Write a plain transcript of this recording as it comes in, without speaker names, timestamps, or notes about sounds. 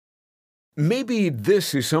Maybe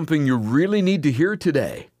this is something you really need to hear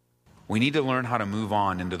today. We need to learn how to move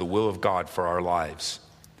on into the will of God for our lives.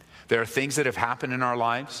 There are things that have happened in our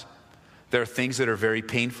lives. There are things that are very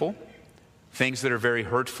painful, things that are very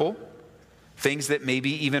hurtful, things that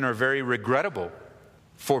maybe even are very regrettable.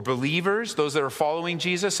 For believers, those that are following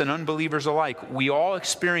Jesus, and unbelievers alike, we all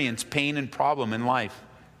experience pain and problem in life.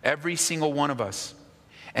 Every single one of us.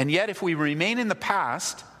 And yet, if we remain in the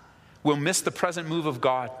past, we'll miss the present move of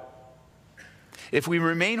God. If we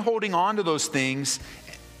remain holding on to those things,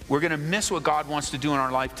 we're going to miss what God wants to do in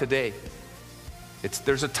our life today.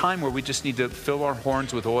 There's a time where we just need to fill our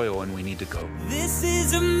horns with oil and we need to go. This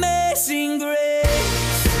is amazing grace.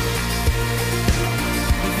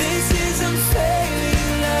 This is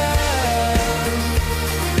unfailing love.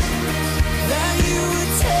 That you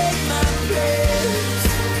would take my place.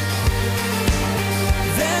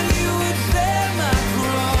 That you would bear my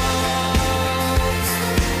cross.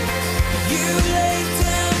 You laid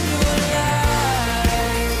down your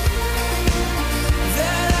life.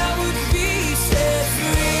 That I would be set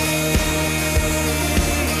free.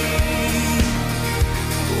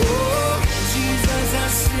 Oh, Jesus, I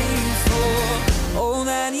sing for all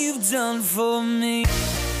that you've done for me.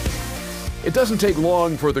 It doesn't take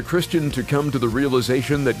long for the Christian to come to the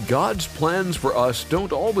realization that God's plans for us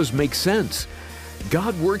don't always make sense.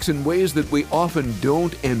 God works in ways that we often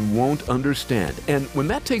don't and won't understand. And when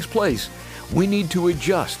that takes place, we need to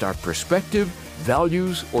adjust our perspective,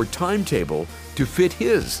 values, or timetable to fit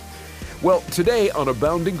His. Well, today on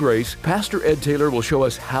Abounding Grace, Pastor Ed Taylor will show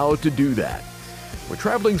us how to do that. We're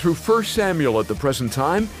traveling through 1 Samuel at the present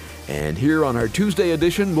time, and here on our Tuesday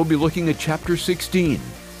edition, we'll be looking at chapter 16.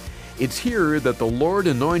 It's here that the Lord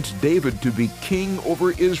anoints David to be king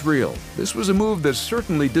over Israel. This was a move that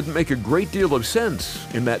certainly didn't make a great deal of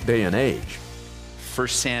sense in that day and age. 1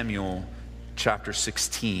 Samuel chapter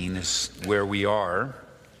 16 is where we are.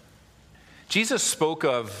 Jesus spoke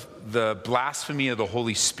of the blasphemy of the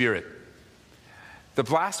Holy Spirit. The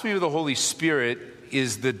blasphemy of the Holy Spirit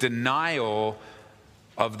is the denial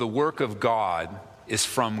of the work of God is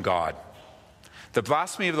from God. The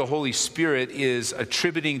blasphemy of the Holy Spirit is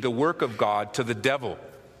attributing the work of God to the devil.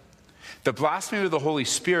 The blasphemy of the Holy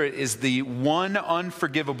Spirit is the one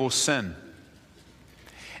unforgivable sin.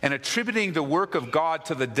 And attributing the work of God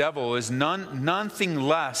to the devil is nothing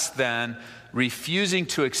less than refusing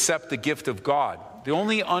to accept the gift of God. The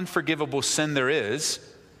only unforgivable sin there is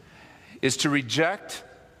to reject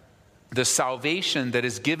the salvation that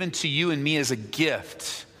is given to you and me as a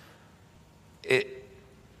gift. It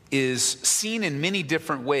is seen in many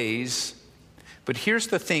different ways, but here's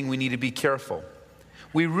the thing: we need to be careful.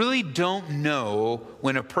 We really don't know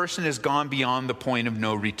when a person has gone beyond the point of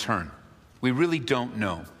no return. We really don't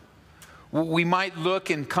know. We might look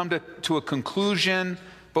and come to a conclusion,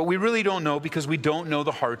 but we really don't know because we don't know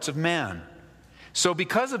the hearts of man. So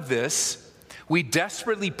because of this, we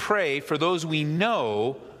desperately pray for those we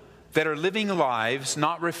know that are living lives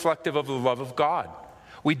not reflective of the love of God.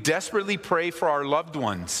 We desperately pray for our loved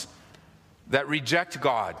ones that reject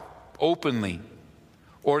God openly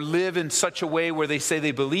or live in such a way where they say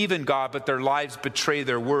they believe in God, but their lives betray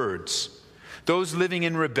their words. Those living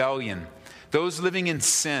in rebellion, those living in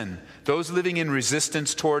sin, those living in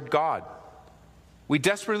resistance toward God. We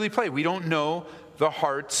desperately pray. We don't know the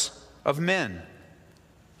hearts of men.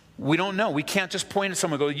 We don't know. We can't just point at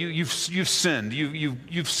someone and go, you've sinned.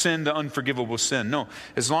 You've sinned the unforgivable sin. No.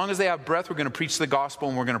 As long as they have breath, we're going to preach the gospel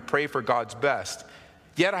and we're going to pray for God's best.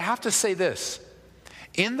 Yet I have to say this.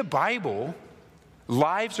 In the Bible,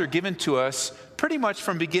 lives are given to us pretty much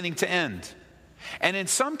from beginning to end. And in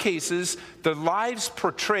some cases, the lives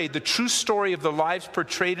portrayed, the true story of the lives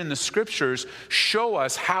portrayed in the scriptures show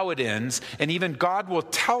us how it ends. And even God will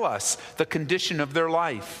tell us the condition of their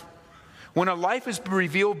life. When a life is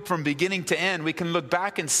revealed from beginning to end, we can look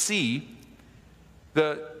back and see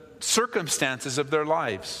the circumstances of their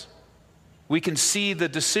lives. We can see the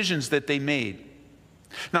decisions that they made.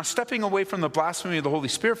 Now, stepping away from the blasphemy of the Holy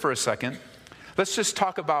Spirit for a second, let's just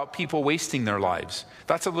talk about people wasting their lives.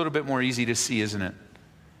 That's a little bit more easy to see, isn't it?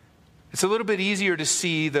 It's a little bit easier to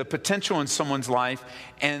see the potential in someone's life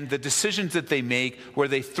and the decisions that they make where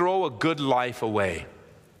they throw a good life away.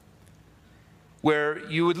 Where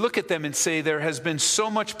you would look at them and say there has been so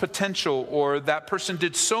much potential, or that person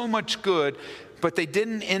did so much good, but they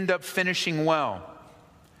didn't end up finishing well.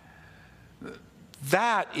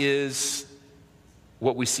 That is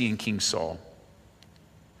what we see in King Saul.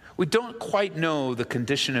 We don't quite know the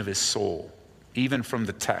condition of his soul, even from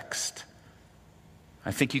the text.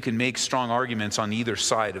 I think you can make strong arguments on either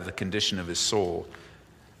side of the condition of his soul.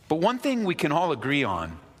 But one thing we can all agree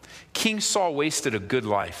on, King Saul wasted a good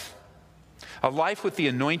life. a life with the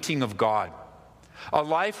anointing of God, a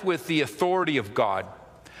life with the authority of God,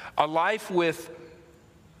 a life with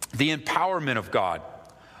the empowerment of God,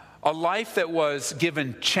 a life that was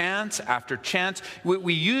given chance after chance.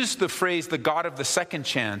 We use the phrase, the God of the second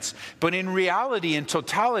chance, but in reality, in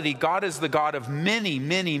totality, God is the God of many,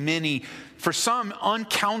 many, many, for some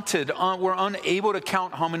uncounted. We're unable to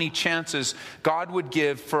count how many chances God would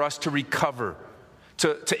give for us to recover,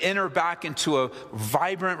 to enter back into a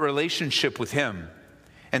vibrant relationship with Him.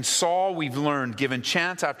 And Saul, we've learned, given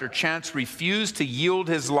chance after chance, refused to yield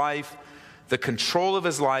his life, the control of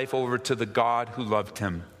his life, over to the God who loved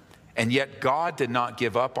him. And yet God did not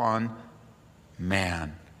give up on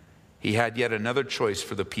man. He had yet another choice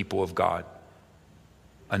for the people of God.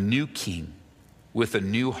 A new king with a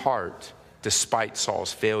new heart despite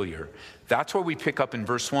Saul's failure. That's what we pick up in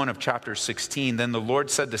verse 1 of chapter 16. Then the Lord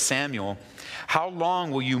said to Samuel, "How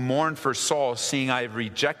long will you mourn for Saul, seeing I have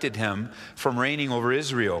rejected him from reigning over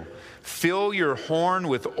Israel? Fill your horn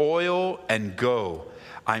with oil and go.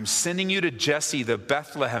 I'm sending you to Jesse the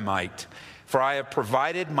Bethlehemite, for I have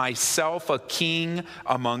provided myself a king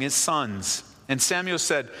among his sons." And Samuel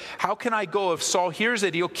said, "How can I go? If Saul hears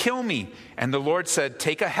it, he'll kill me." And the Lord said,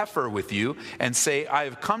 "Take a heifer with you and say, I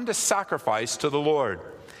have come to sacrifice to the Lord.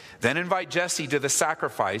 Then invite Jesse to the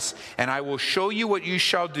sacrifice, and I will show you what you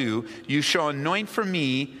shall do. You shall anoint for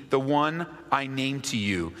me the one I name to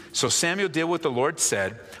you." So Samuel did what the Lord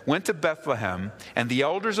said, went to Bethlehem, and the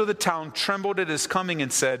elders of the town trembled at his coming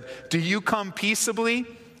and said, "Do you come peaceably?"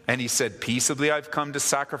 And he said, "Peaceably I've come to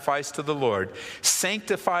sacrifice to the Lord.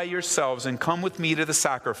 Sanctify yourselves and come with me to the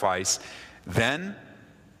sacrifice." Then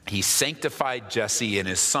he sanctified Jesse and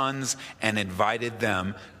his sons and invited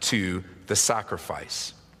them to the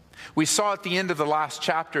sacrifice. We saw at the end of the last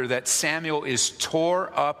chapter that Samuel is tore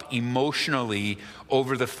up emotionally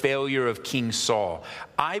over the failure of King Saul.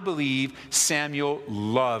 I believe Samuel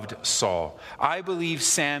loved Saul. I believe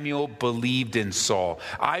Samuel believed in Saul.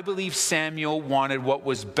 I believe Samuel wanted what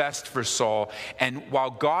was best for Saul. And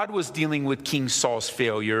while God was dealing with King Saul's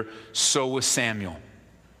failure, so was Samuel.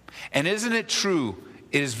 And isn't it true?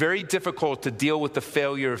 It is very difficult to deal with the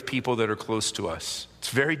failure of people that are close to us. It's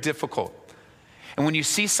very difficult. And when you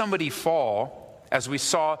see somebody fall, as we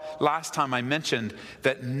saw last time, I mentioned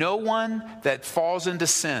that no one that falls into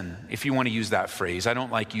sin, if you want to use that phrase, I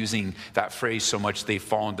don't like using that phrase so much, they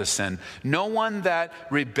fall into sin. No one that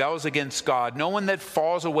rebels against God, no one that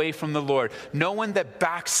falls away from the Lord, no one that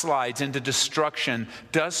backslides into destruction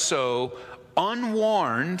does so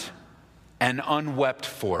unwarned and unwept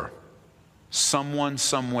for. Someone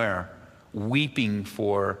somewhere weeping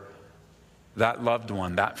for that loved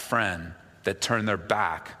one, that friend, that turn their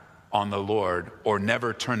back on the Lord or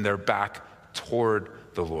never turn their back toward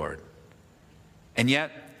the Lord. And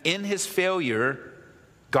yet, in his failure,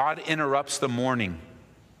 God interrupts the mourning.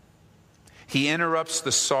 He interrupts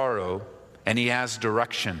the sorrow, and he has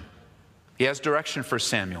direction. He has direction for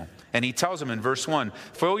Samuel. And he tells him in verse 1,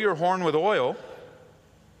 "Fill your horn with oil."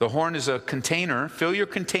 The horn is a container. "Fill your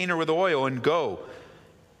container with oil and go,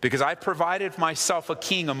 because I provided myself a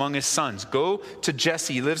king among his sons. Go to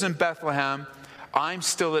Jesse. He lives in Bethlehem. I'm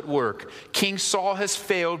still at work. King Saul has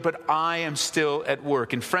failed, but I am still at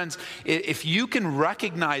work." And friends, if you can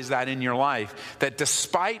recognize that in your life, that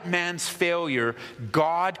despite man's failure,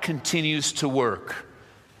 God continues to work.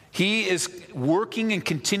 He is working and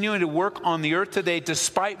continuing to work on the earth today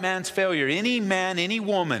despite man's failure. Any man, any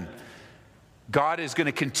woman, God is going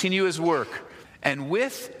to continue his work. And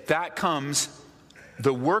with that comes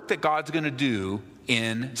the work that God's going to do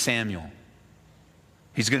in Samuel.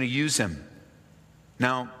 He's going to use him.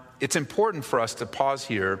 Now, it's important for us to pause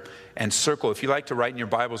here and circle. If you like to write in your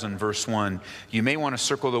Bibles in verse 1, you may want to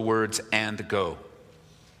circle the words "and go."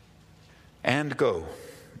 And go.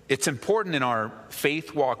 It's important in our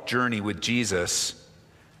faith walk journey with Jesus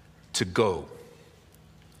to go.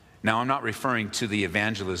 Now, I'm not referring to the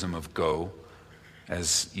evangelism of go.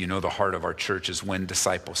 As you know, the heart of our church is when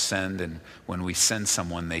disciples send, and when we send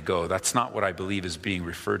someone, they go. That's not what I believe is being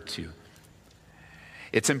referred to.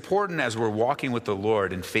 It's important as we're walking with the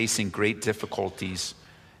Lord and facing great difficulties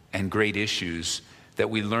and great issues that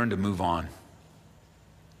we learn to move on.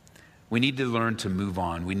 We need to learn to move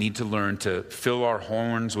on. We need to learn to fill our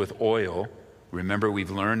horns with oil. Remember,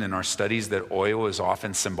 we've learned in our studies that oil is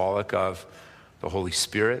often symbolic of the Holy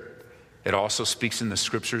Spirit. It also speaks in the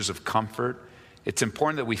scriptures of comfort. It's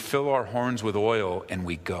important that we fill our horns with oil and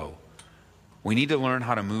we go. We need to learn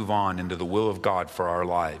how to move on into the will of God for our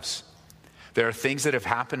lives. There are things that have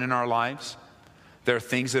happened in our lives. There are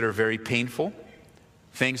things that are very painful,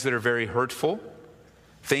 things that are very hurtful,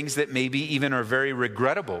 things that maybe even are very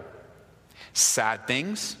regrettable, sad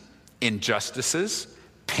things, injustices,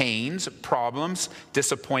 pains, problems,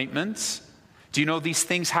 disappointments. Do you know these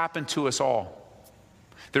things happen to us all?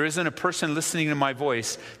 There isn't a person listening to my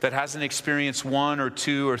voice that hasn't experienced one or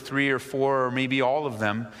two or three or four or maybe all of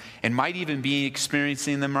them, and might even be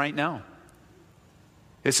experiencing them right now.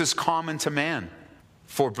 This is common to man.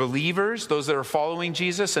 For believers, those that are following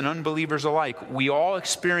Jesus, and unbelievers alike, we all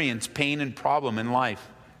experience pain and problem in life.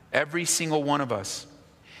 Every single one of us.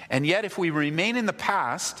 And yet, if we remain in the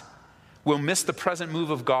past, we'll miss the present move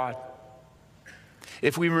of God.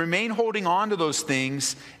 If we remain holding on to those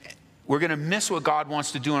things, we're going to miss what God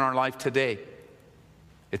wants to do in our life today.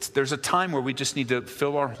 There's a time where we just need to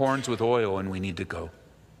fill our horns with oil and we need to go.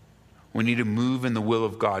 We need to move in the will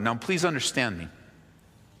of God. Now, please understand me.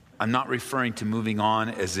 I'm not referring to moving on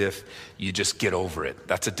as if you just get over it.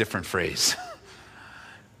 That's a different phrase.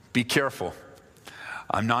 Be careful.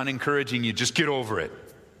 I'm not encouraging you just get over it.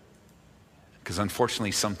 Because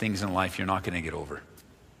unfortunately, some things in life you're not going to get over.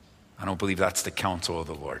 I don't believe that's the counsel of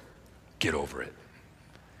the Lord. Get over it.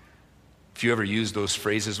 If you ever use those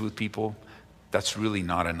phrases with people, that's really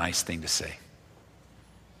not a nice thing to say.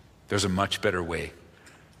 There's a much better way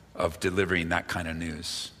of delivering that kind of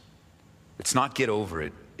news. It's not get over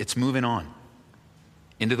it. It's moving on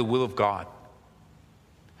into the will of God.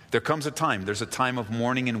 There comes a time. There's a time of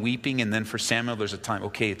mourning and weeping. And then for Samuel, there's a time.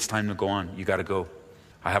 Okay, it's time to go on. You got to go.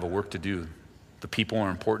 I have a work to do. The people are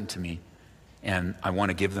important to me. And I want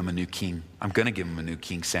to give them a new king. I'm going to give them a new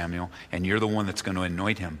king, Samuel. And you're the one that's going to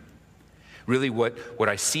anoint him. Really what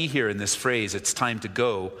I see here in this phrase, it's time to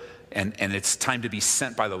go. And it's time to be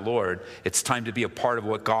sent by the Lord. It's time to be a part of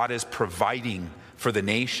what God is providing for the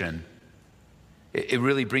nation. It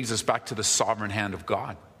really brings us back to the sovereign hand of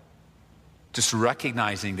God. Just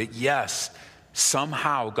recognizing that, yes,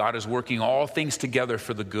 somehow God is working all things together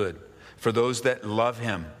for the good, for those that love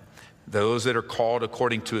him, those that are called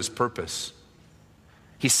according to his purpose.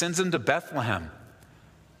 He sends them to Bethlehem.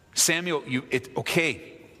 Samuel, okay,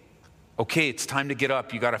 it's time to get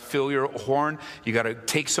up. You got to fill your horn. You got to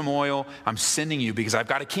take some oil. I'm sending you because I've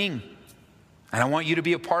got a king, and I want you to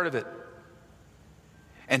be a part of it.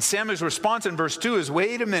 And Samuel's response in verse 2 is,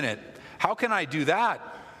 wait a minute, how can I do that?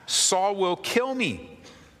 Saul will kill me.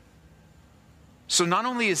 So not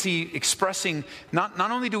only is he expressing, not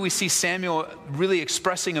only do we see Samuel really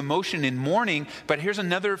expressing emotion in mourning, but here's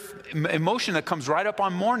another emotion that comes right up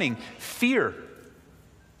on mourning, fear.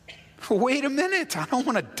 Wait a minute, I don't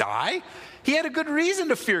want to die. He had a good reason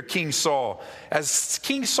to fear King Saul, as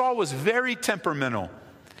King Saul was very temperamental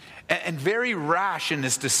and very rash in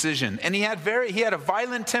his decision. And he had a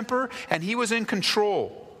violent temper, and he was in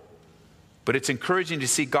control. But it's encouraging to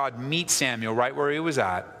see God meet Samuel right where he was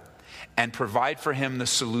at and provide for him the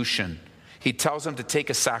solution. He tells him to take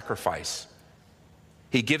a sacrifice.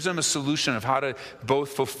 He gives him a solution of how to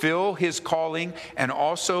both fulfill his calling and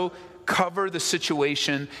also cover the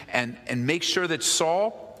situation and make sure that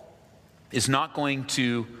Saul is not going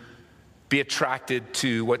to be attracted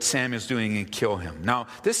to what Samuel's doing and kill him. Now,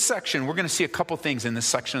 this section, we're going to see a couple things in this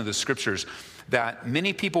section of the scriptures that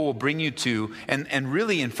many people will bring you to, and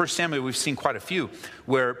really in 1 Samuel we've seen quite a few,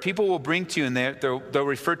 where people will bring to you and they'll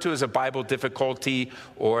refer to as a Bible difficulty,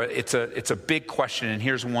 or it's a big question, and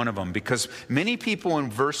here's one of them. Because many people in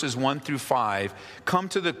verses 1 through 5 come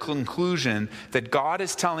to the conclusion that God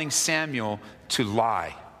is telling Samuel to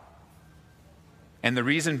lie. And the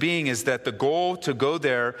reason being is that the goal to go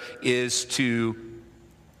there is to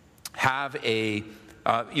have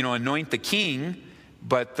anoint the king,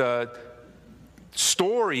 but the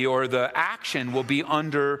story or the action will be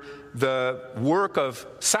under the work of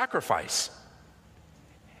sacrifice.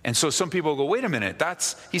 And so some people go, wait a minute,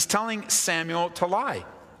 he's telling Samuel to lie.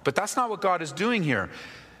 But that's not what God is doing here.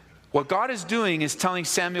 What God is doing is telling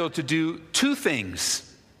Samuel to do two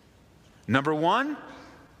things. Number one,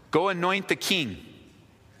 go anoint the king.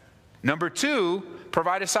 Number two,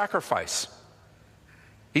 provide a sacrifice.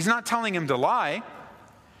 He's not telling him to lie.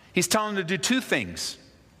 He's telling him to do two things.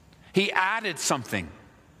 He added something.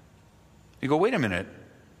 You go, wait a minute.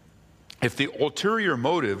 If the ulterior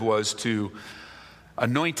motive was to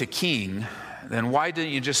anoint a king, then why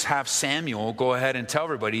didn't you just have Samuel go ahead and tell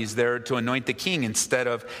everybody he's there to anoint the king instead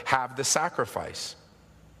of have the sacrifice?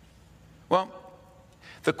 Well,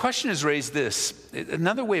 the question is raised this.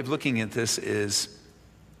 Another way of looking at this is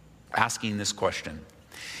asking this question.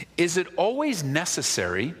 Is it always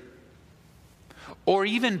necessary or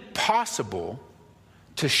even possible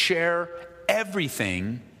to share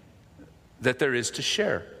everything that there is to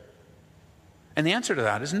share? And the answer to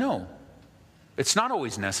that is no. It's not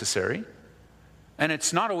always necessary, and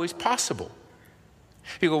it's not always possible.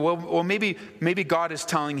 You go, well, maybe God is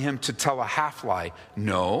telling him to tell a half lie.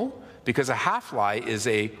 No, because a half lie is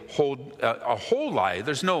a whole lie.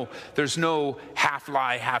 There's no half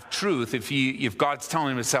lie, half truth. If God's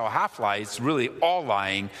telling him to tell a half lie, it's really all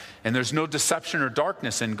lying, and there's no deception or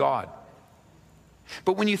darkness in God.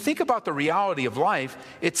 But when you think about the reality of life,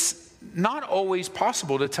 it's not always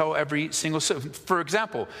possible to tell every single. For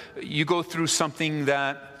example, you go through something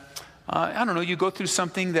that, you go through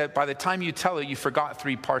something that by the time you tell it, you forgot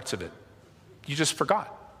 3 parts of it. You just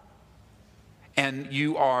forgot. And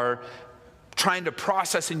you are trying to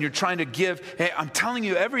process and you're trying to give, hey, I'm telling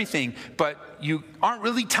you everything, but you aren't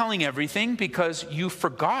really telling everything because you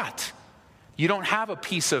forgot. You don't have a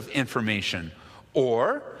piece of information.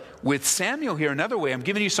 Or with Samuel here, another way, I'm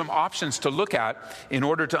giving you some options to look at in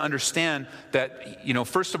order to understand that,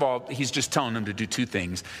 first of all, he's just telling him to do 2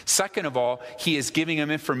 things. Second of all, he is giving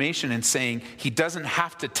him information and saying he doesn't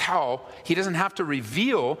have to tell, he doesn't have to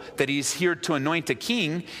reveal that he's here to anoint a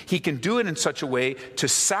king. He can do it in such a way to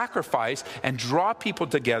sacrifice and draw people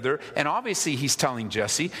together. And obviously he's telling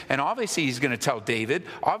Jesse, and obviously he's going to tell David.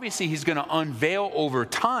 Obviously he's going to unveil over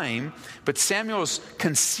time, but Samuel's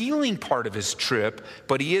concealing part of his trip,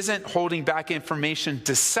 but he isn't holding back information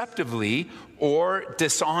deceptively or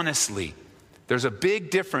dishonestly. There's a big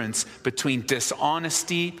difference between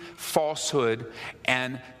dishonesty, falsehood,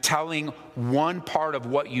 and telling one part of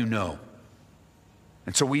what you know.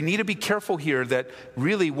 And so we need to be careful here that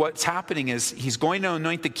really what's happening is he's going to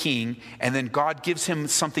anoint the king, and then God gives him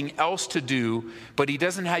something else to do, but you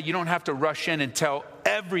don't have to rush in and tell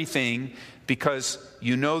everything, because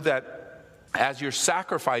you know that as you're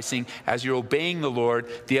sacrificing, as you're obeying the Lord,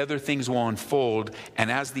 the other things will unfold.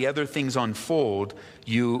 And as the other things unfold,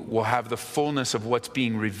 you will have the fullness of what's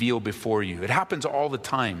being revealed before you. It happens all the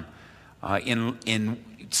time.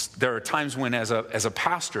 There are times when, as a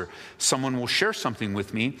pastor, someone will share something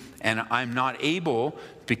with me, and I'm not able,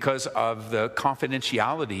 because of the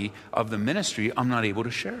confidentiality of the ministry, I'm not able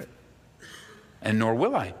to share it. And nor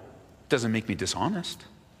will I. It doesn't make me dishonest.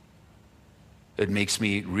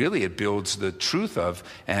 It builds the truth of,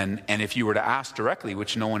 and if you were to ask directly,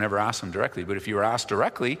 which no one ever asked them directly, but if you were asked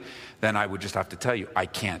directly, then I would just have to tell you, I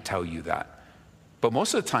can't tell you that. But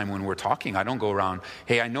most of the time when we're talking, I don't go around,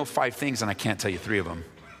 hey, I know 5 things and I can't tell you 3 of them.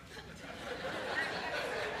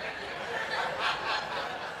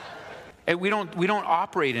 And we don't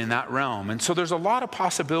operate in that realm. And so there's a lot of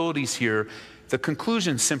possibilities here. The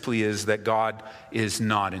conclusion simply is that God is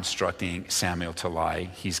not instructing Samuel to lie.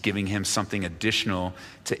 He's giving him something additional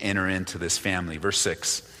to enter into this family. Verse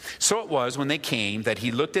 6. So it was when they came that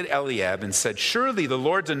he looked at Eliab and said, surely the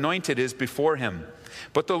Lord's anointed is before him.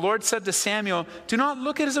 But the Lord said to Samuel, do not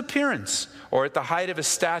look at his appearance or at the height of his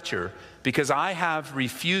stature, because I have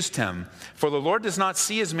refused him. For the Lord does not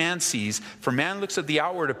see as man sees, for man looks at the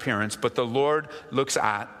outward appearance, but the Lord looks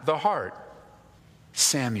at the heart.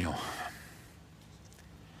 Samuel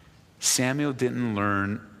didn't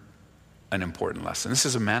learn an important lesson. This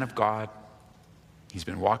is a man of God. He's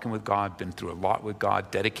been walking with God, been through a lot with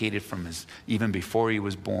God, dedicated even before he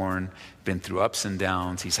was born, been through ups and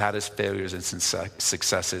downs. He's had his failures and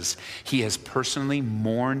successes. He has personally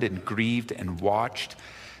mourned and grieved and watched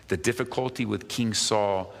the difficulty with King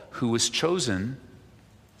Saul, who was chosen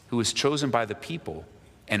by the people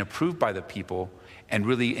and approved by the people and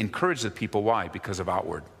really encouraged the people. Why? Because of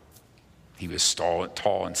outward. He was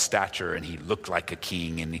tall in stature, and he looked like a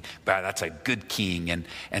king, and that's a good king.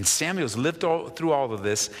 And Samuel's lived through all of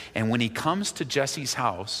this, and when he comes to Jesse's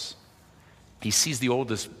house, he sees the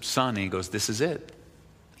oldest son, and he goes, this is it.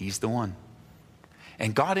 He's the one.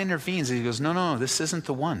 And God intervenes, and he goes, no, this isn't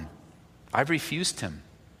the one. I've refused him.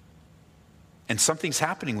 And something's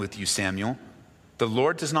happening with you, Samuel. The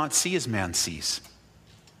Lord does not see as man sees.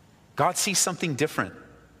 God sees something different.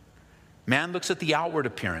 Man looks at the outward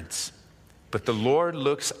appearance, but the Lord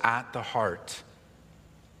looks at the heart.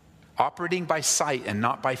 Operating by sight and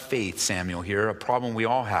not by faith, Samuel here, a problem we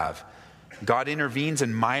all have. God intervenes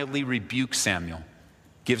and mildly rebukes Samuel,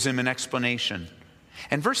 gives him an explanation.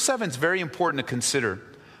 And verse 7 is very important to consider.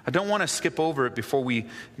 I don't want to skip over it before we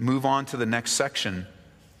move on to the next section.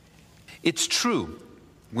 It's true.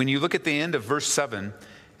 When you look at the end of verse 7,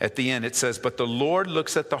 at the end it says, but the Lord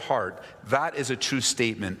looks at the heart. That is a true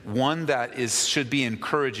statement, one that should be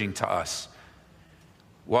encouraging to us.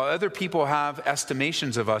 While other people have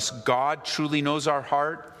estimations of us, God truly knows our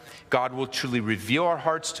heart. God will truly reveal our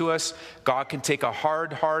hearts to us. God can take a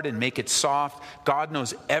hard heart and make it soft. God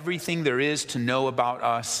knows everything there is to know about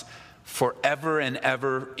us forever and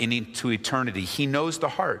ever into eternity. He knows the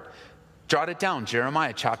heart. Jot it down,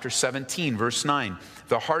 Jeremiah chapter 17, verse 9.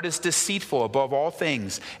 The heart is deceitful above all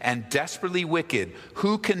things and desperately wicked.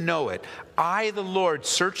 Who can know it? I, the Lord,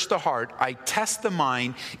 search the heart. I test the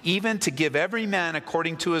mind, even to give every man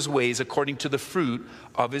according to his ways, according to the fruit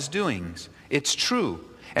of his doings. It's true.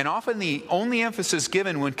 And often the only emphasis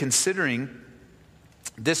given when considering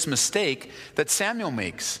this mistake that Samuel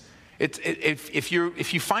makes. If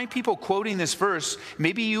you find people quoting this verse,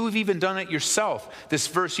 maybe you've even done it yourself. This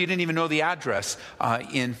verse, you didn't even know the address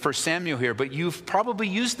in 1 Samuel here, but you've probably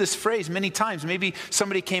used this phrase many times. Maybe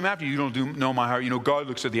somebody came after you, know my heart. God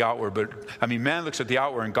looks at the outward, man looks at the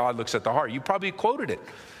outward and God looks at the heart. You probably quoted it.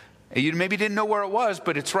 You maybe didn't know where it was,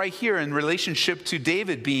 but it's right here in relationship to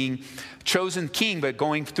David being chosen king, but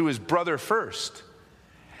going through his brother first.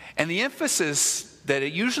 And the emphasis that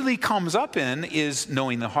it usually comes up in is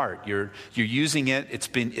knowing the heart. You're using it.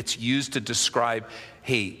 It's used to describe,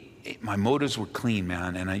 hey, my motives were clean,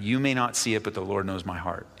 man, and you may not see it, but the Lord knows my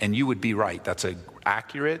heart. And you would be right. That's an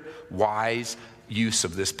accurate, wise use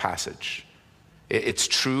of this passage. It's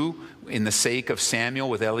true in the sake of Samuel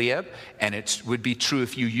with Eliab, and it would be true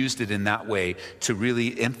if you used it in that way to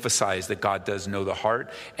really emphasize that God does know the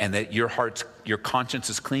heart and that your conscience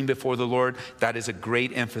is clean before the Lord. That is a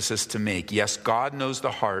great emphasis to make. Yes, God knows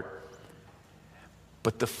the heart,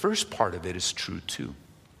 but the first part of it is true too.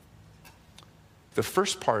 The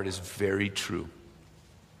first part is very true.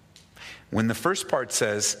 When the first part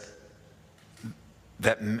says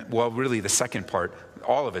that, really the second part,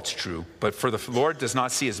 all of it's true, but for the Lord does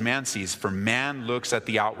not see as man sees, for man looks at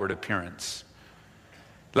the outward appearance.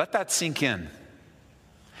 Let that sink in.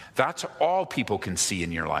 That's all people can see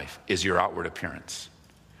in your life is your outward appearance.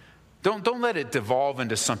 Don't let it devolve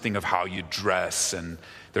into something of how you dress, and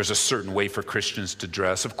there's a certain way for Christians to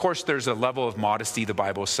dress. Of course, there's a level of modesty, the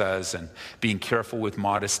Bible says, and being careful with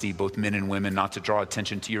modesty, both men and women, not to draw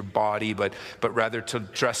attention to your body, but rather to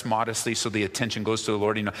dress modestly so the attention goes to the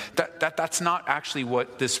Lord. That's not actually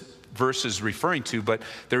what this verse is referring to, but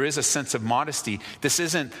there is a sense of modesty. This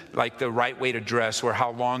isn't like the right way to dress or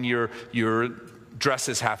how long your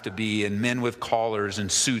dresses have to be, and men with collars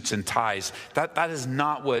and suits and ties. That is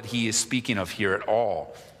not what he is speaking of here at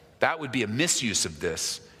all. That would be a misuse of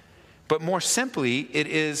this. But more simply, it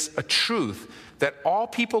is a truth that all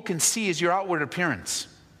people can see is your outward appearance.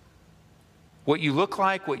 What you look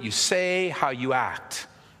like, what you say, how you act.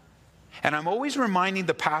 And I'm always reminding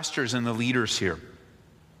the pastors and the leaders here.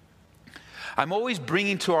 I'm always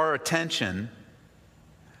bringing to our attention,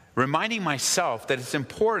 reminding myself that it's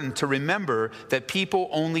important to remember that people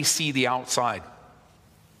only see the outside.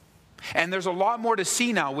 And there's a lot more to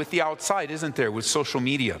see now with the outside, isn't there, with social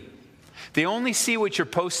media? They only see what you're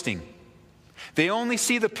posting. They only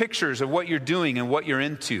see the pictures of what you're doing and what you're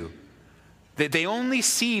into. They only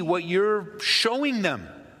see what you're showing them.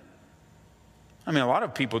 I mean, a lot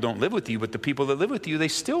of people don't live with you, but the people that live with you, they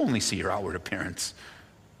still only see your outward appearance.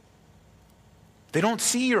 They don't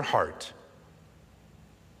see your heart.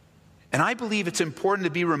 And I believe it's important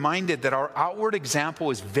to be reminded that our outward example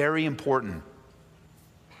is very important.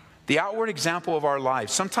 The outward example of our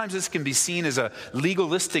lives. Sometimes this can be seen as a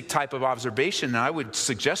legalistic type of observation, and I would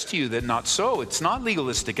suggest to you that not so. It's not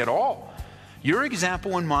legalistic at all. Your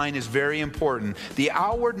example and mine is very important. The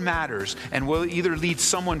outward matters and will either lead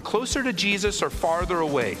someone closer to Jesus or farther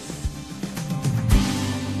away.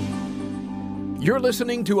 You're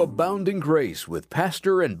listening to Abounding Grace with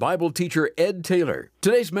pastor and Bible teacher Ed Taylor.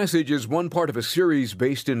 Today's message is one part of a series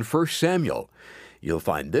based in 1 Samuel. You'll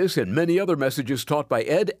find this and many other messages taught by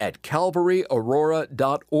Ed at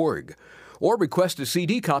calvaryaurora.org. Or request a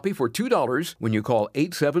CD copy for $2 when you call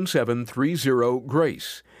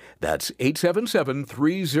 877-30-GRACE. That's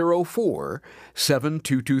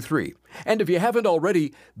 877-304-7223. And if you haven't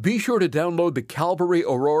already, be sure to download the Calvary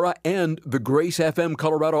Aurora and the Grace FM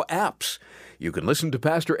Colorado apps. You can listen to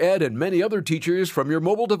Pastor Ed and many other teachers from your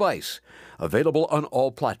mobile device, available on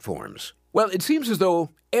all platforms. Well, it seems as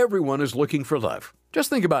though everyone is looking for love. Just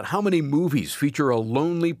think about how many movies feature a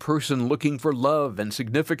lonely person looking for love and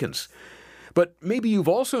significance. But maybe you've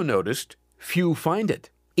also noticed few find it.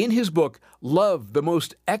 In his book, Love, the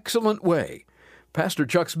Most Excellent Way, Pastor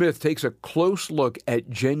Chuck Smith takes a close look at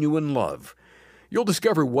genuine love. You'll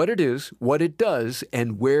discover what it is, what it does,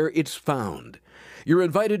 and where it's found. You're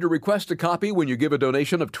invited to request a copy when you give a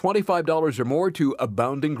donation of $25 or more to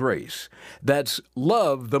Abounding Grace. That's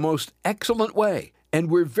Love, the Most Excellent Way, and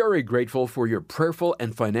we're very grateful for your prayerful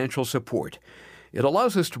and financial support. It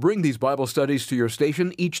allows us to bring these Bible studies to your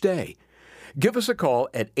station each day. Give us a call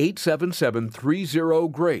at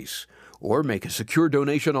 877-30-GRACE or make a secure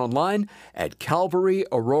donation online at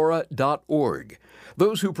calvaryaurora.org.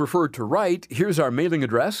 Those who prefer to write, here's our mailing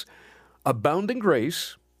address: Abounding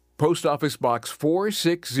Grace, Post Office Box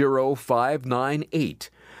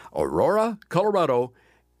 460598, Aurora, Colorado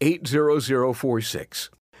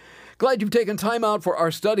 80046. Glad you've taken time out for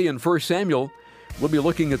our study in 1 Samuel. We'll be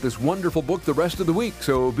looking at this wonderful book the rest of the week,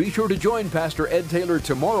 so be sure to join Pastor Ed Taylor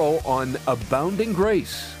tomorrow on Abounding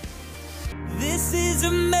Grace. This is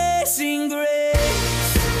amazing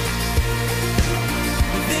grace.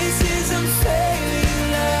 This is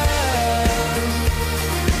unfailing love.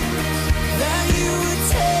 That you would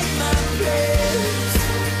take my place.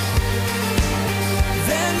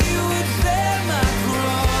 That you would bear my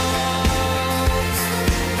cross.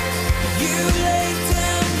 You laid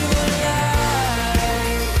down your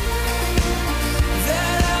life.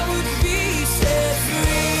 That I would be set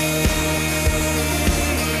free.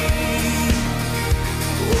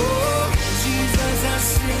 Oh, Jesus, I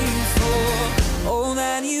sing for all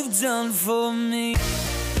that you've done for me.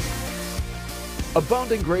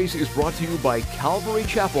 Abounding Grace is brought to you by Calvary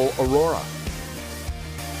Chapel, Aurora.